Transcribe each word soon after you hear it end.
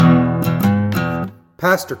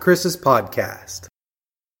Pastor Chris's podcast.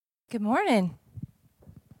 Good morning.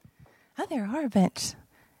 Oh, there are a bunch.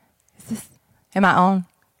 Am I on?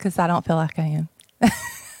 Because I don't feel like I am.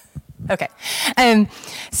 Okay.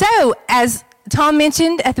 So, as Tom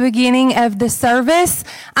mentioned at the beginning of the service,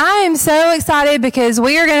 I am so excited because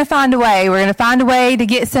we are going to find a way. We're going to find a way to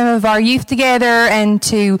get some of our youth together and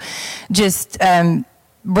to just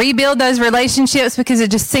rebuild those relationships, because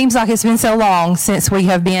it just seems like it's been so long since we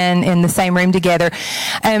have been in the same room together.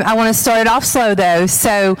 I want to start it off slow, though.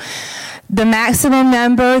 So the maximum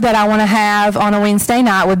number that I want to have on a Wednesday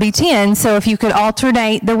night would be 10. So if you could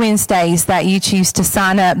alternate the Wednesdays that you choose to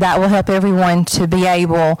sign up, that will help everyone to be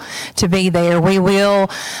able to be there. We will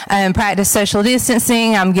practice social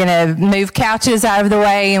distancing. I'm going to move couches out of the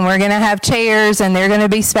way, and we're going to have chairs, and they're going to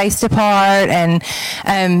be spaced apart.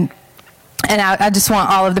 And I just want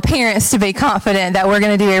all of the parents to be confident that we're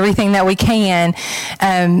going to do everything that we can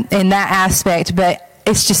in that aspect. But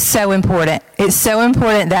it's just so important. It's so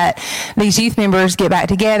important that these youth members get back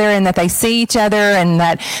together and that they see each other and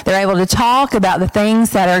that they're able to talk about the things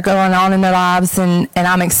that are going on in their lives. And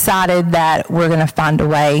I'm excited that we're going to find a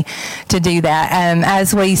way to do that.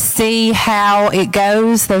 As we see how it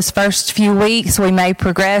goes, those first few weeks, we may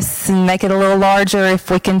progress and make it a little larger if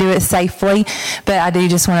we can do it safely. But I do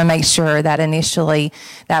just want to make sure that initially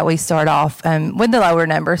that we start off with the lower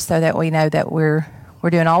numbers so that we know that we're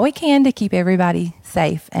doing all we can to keep everybody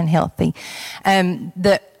safe and healthy.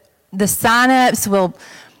 The sign-ups will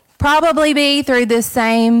probably be through the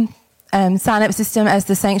same sign-up system as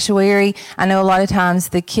the sanctuary. I know a lot of times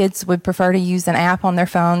the kids would prefer to use an app on their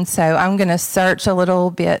phone, so I'm going to search a little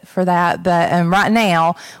bit for that. But right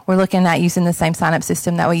now, we're looking at using the same sign-up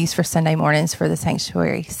system that we use for Sunday mornings for the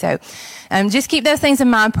sanctuary. So just keep those things in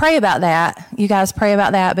mind. Pray about that. You guys pray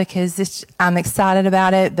about that, because I'm excited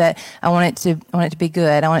about it, but I want it to be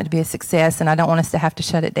good. I want it to be a success, and I don't want us to have to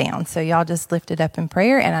shut it down. So y'all just lift it up in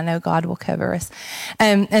prayer, and I know God will cover us.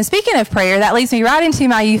 And speaking of prayer, that leads me right into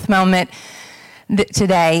my youth moment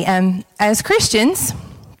today. As Christians,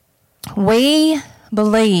 we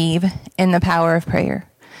believe in the power of prayer.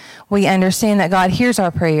 We understand that God hears our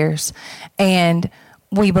prayers, and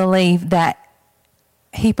we believe that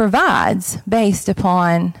He provides based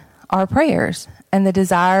upon our prayers and the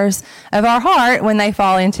desires of our heart when they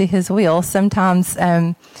fall into His will. Sometimes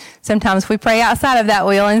we pray outside of that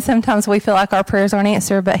will, and sometimes we feel like our prayers aren't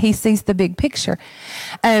answered, but He sees the big picture.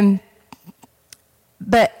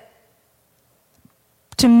 But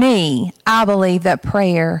to me, I believe that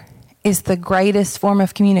prayer is the greatest form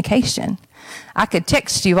of communication. I could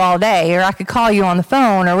text you all day, or I could call you on the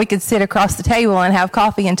phone, or we could sit across the table and have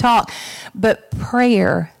coffee and talk. But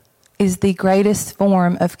prayer is the greatest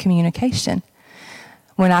form of communication.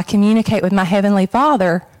 When I communicate with my Heavenly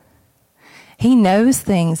Father, He knows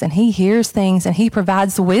things and He hears things and He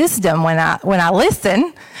provides wisdom when I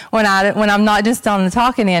listen, when I'm not just on the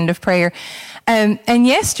talking end of prayer. And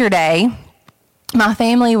yesterday, my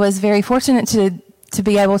family was very fortunate to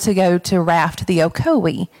be able to go to raft the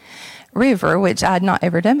Ocoee River, which I had not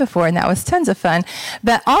ever done before, and that was tons of fun.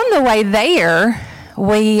 But on the way there,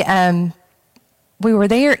 we were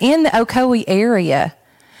there in the Ocoee area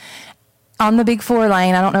on the big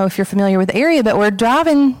 4-lane. I don't know if you're familiar with the area, but we're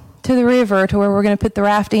driving to the river to where we're going to put the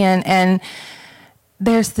raft in, and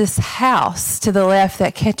there's this house to the left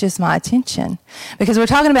that catches my attention, because we're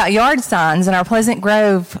talking about yard signs and our Pleasant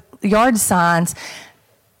Grove yard signs.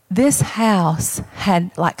 This house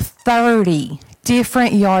had like 30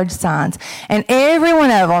 different yard signs, and every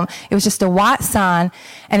one of them, it was just a white sign,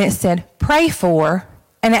 and it said pray for,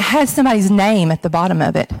 and it had somebody's name at the bottom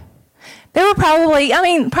of it. There were probably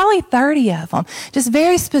 30 of them, just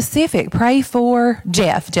very specific. Pray for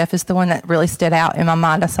Jeff. Jeff is the one that really stood out in my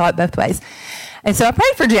mind. I saw it both ways. And so I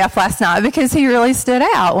prayed for Jeff last night because he really stood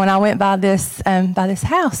out when I went by this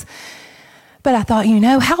house. But I thought,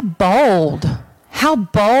 how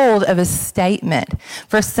bold of a statement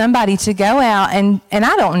for somebody to go out, and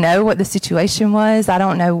I don't know what the situation was. I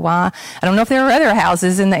don't know why. I don't know if there were other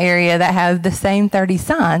houses in the area that have the same 30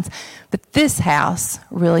 signs, but this house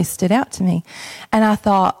really stood out to me. And I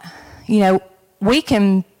thought, we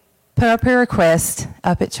can put our prayer request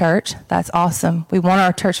up at church. That's awesome. We want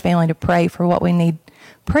our church family to pray for what we need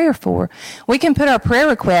prayer for. We can put our prayer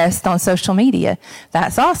request on social media.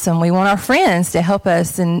 That's awesome. We want our friends to help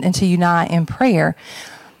us and to unite in prayer.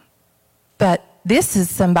 But this is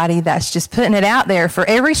somebody that's just putting it out there for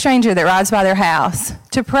every stranger that rides by their house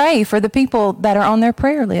to pray for the people that are on their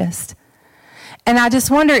prayer list. And I just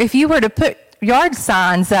wonder, if you were to put yard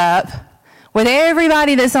signs up with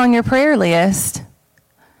everybody that's on your prayer list,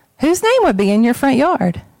 whose name would be in your front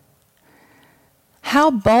yard?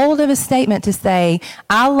 How bold of a statement to say,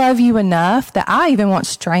 I love you enough that I even want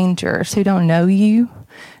strangers who don't know you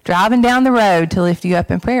driving down the road to lift you up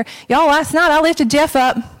in prayer. Y'all, last night I lifted Jeff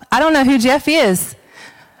up. I don't know who Jeff is.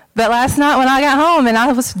 But last night when I got home and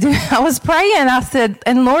I was praying, I said,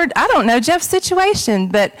 and Lord, I don't know Jeff's situation,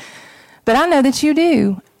 but I know that you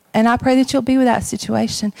do. And I pray that you'll be with that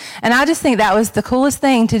situation. And I just think that was the coolest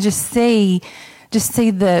thing to just see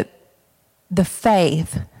the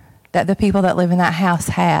faith that the people that live in that house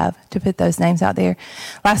have to put those names out there.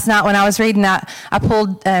 Last night when I was reading, I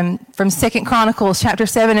pulled from 2 Chronicles chapter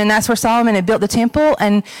 7, and that's where Solomon had built the temple.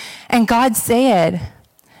 And God said,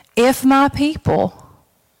 if my people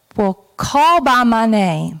will call by my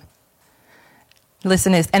name,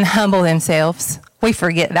 listen to this, and humble themselves. We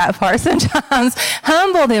forget that part sometimes.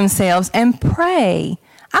 Humble themselves and pray,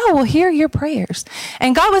 I will hear your prayers.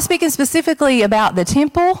 And God was speaking specifically about the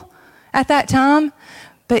temple at that time.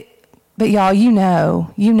 But y'all, you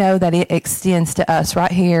know that it extends to us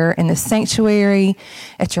right here in the sanctuary,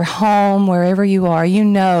 at your home, wherever you are. You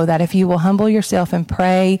know that if you will humble yourself and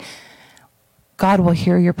pray, God will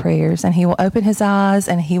hear your prayers, and he will open his eyes,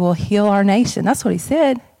 and he will heal our nation. That's what he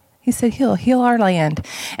said. He said he'll heal our land.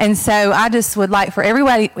 And so I just would like for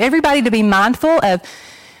everybody to be mindful of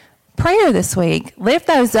prayer this week. Lift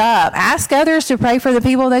those up. Ask others to pray for the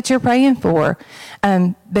people that you're praying for,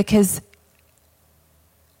 because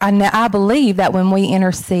I believe that when we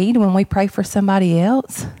intercede, when we pray for somebody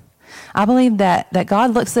else, I believe that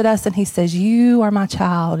God looks at us and he says, you are my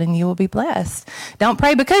child and you will be blessed. Don't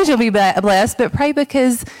pray because you'll be blessed, but pray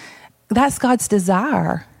because that's God's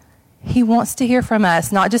desire. He wants to hear from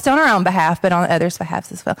us, not just on our own behalf, but on others'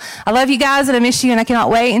 behalf as well. I love you guys and I miss you, and I cannot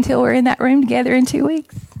wait until we're in that room together in 2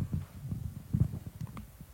 weeks.